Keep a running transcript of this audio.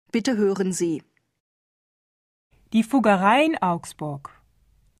Bitte hören Sie. Die Fuggerei in Augsburg.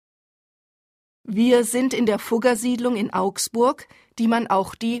 Wir sind in der Fuggersiedlung in Augsburg, die man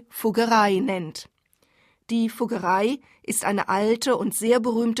auch die Fuggerei nennt. Die Fuggerei ist eine alte und sehr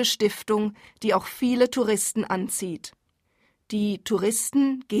berühmte Stiftung, die auch viele Touristen anzieht. Die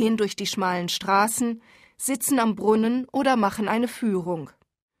Touristen gehen durch die schmalen Straßen, sitzen am Brunnen oder machen eine Führung.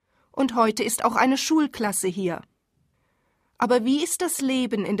 Und heute ist auch eine Schulklasse hier. Aber wie ist das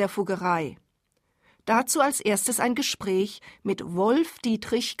Leben in der Fuggerei? Dazu als erstes ein Gespräch mit Wolf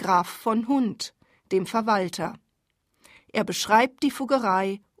Dietrich Graf von Hund, dem Verwalter. Er beschreibt die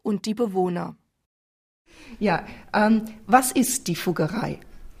Fuggerei und die Bewohner. Ja, was ist die Fuggerei?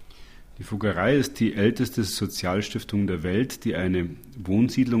 Die Fuggerei ist die älteste Sozialstiftung der Welt, die eine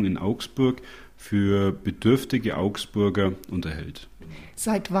Wohnsiedlung in Augsburg für bedürftige Augsburger unterhält.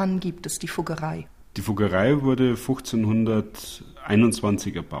 Seit wann gibt es die Fuggerei? Die Fuggerei wurde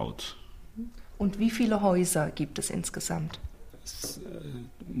 1521 erbaut. Und wie viele Häuser gibt es insgesamt?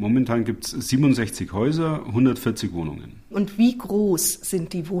 Momentan gibt es 67 Häuser, 140 Wohnungen. Und wie groß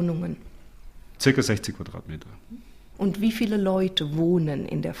sind die Wohnungen? Circa 60 Quadratmeter. Und wie viele Leute wohnen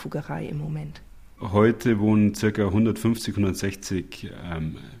in der Fuggerei im Moment? Heute wohnen circa 150, 160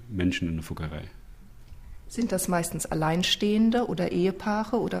 Menschen in der Fuggerei. Sind das meistens Alleinstehende oder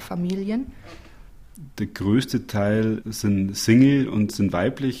Ehepaare oder Familien? Der größte Teil sind Single und sind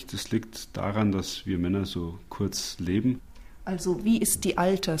weiblich. Das liegt daran, dass wir Männer so kurz leben. Also wie ist die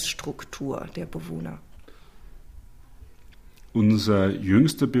Altersstruktur der Bewohner? Unser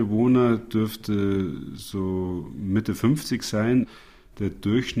jüngster Bewohner dürfte so Mitte 50 sein. Der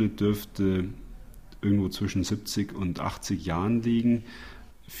Durchschnitt dürfte irgendwo zwischen 70 und 80 Jahren liegen.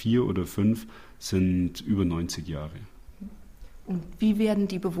 4 oder 5 sind über 90 Jahre. Und wie werden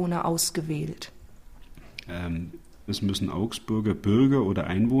die Bewohner ausgewählt? Es müssen Augsburger Bürger oder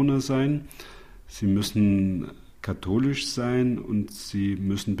Einwohner sein. Sie müssen katholisch sein und sie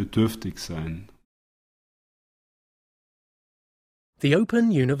müssen bedürftig sein. The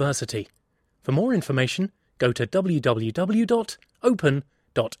Open University. For more information, go to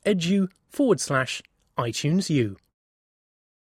www.open.edu/iTunes U.